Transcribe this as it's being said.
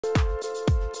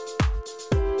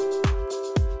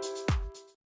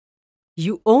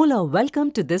You all are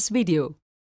welcome to this video.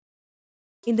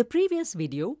 In the previous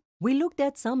video, we looked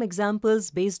at some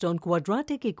examples based on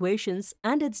quadratic equations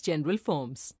and its general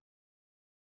forms.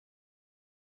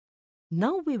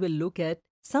 Now we will look at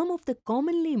some of the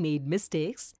commonly made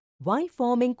mistakes while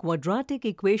forming quadratic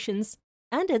equations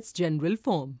and its general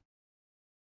form.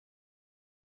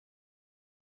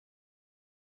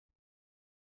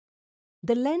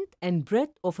 The length and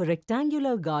breadth of a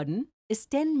rectangular garden is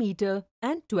 10 meter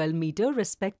and 12 meter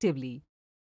respectively.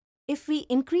 If we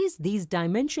increase these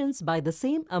dimensions by the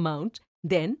same amount,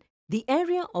 then the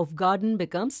area of garden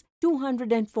becomes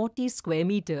 240 square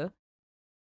meter.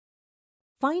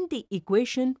 Find the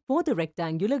equation for the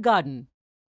rectangular garden.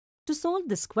 To solve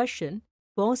this question,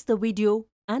 pause the video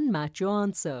and match your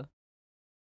answer.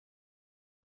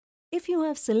 If you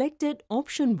have selected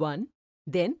option 1,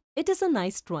 then it is a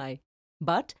nice try,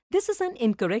 but this is an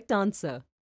incorrect answer.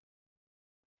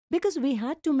 Because we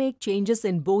had to make changes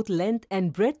in both length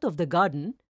and breadth of the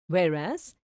garden,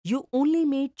 whereas you only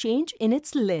made change in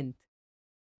its length.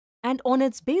 And on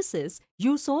its basis,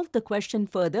 you solved the question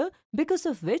further, because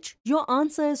of which your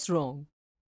answer is wrong.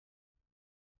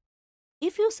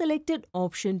 If you selected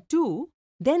option 2,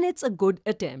 then it's a good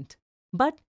attempt.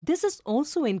 But this is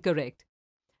also incorrect,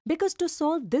 because to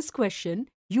solve this question,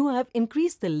 you have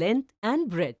increased the length and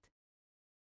breadth.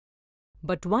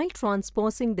 But while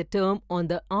transposing the term on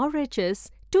the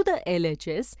RHS to the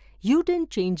LHS, you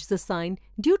didn't change the sign,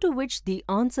 due to which the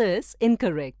answer is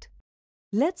incorrect.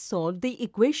 Let's solve the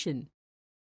equation.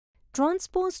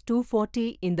 Transpose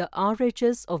 240 in the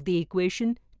RHS of the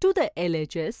equation to the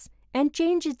LHS and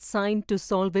change its sign to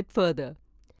solve it further.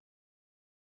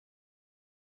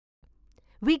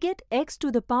 We get x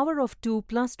to the power of 2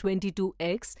 plus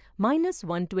 22x minus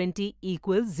 120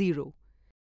 equals 0.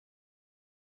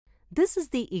 This is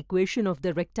the equation of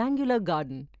the rectangular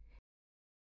garden.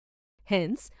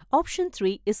 Hence, option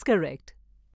 3 is correct.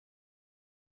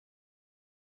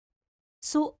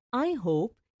 So, I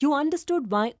hope you understood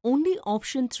why only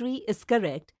option 3 is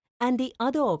correct and the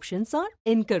other options are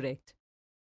incorrect.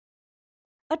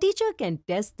 A teacher can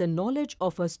test the knowledge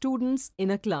of her students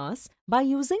in a class by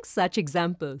using such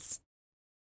examples.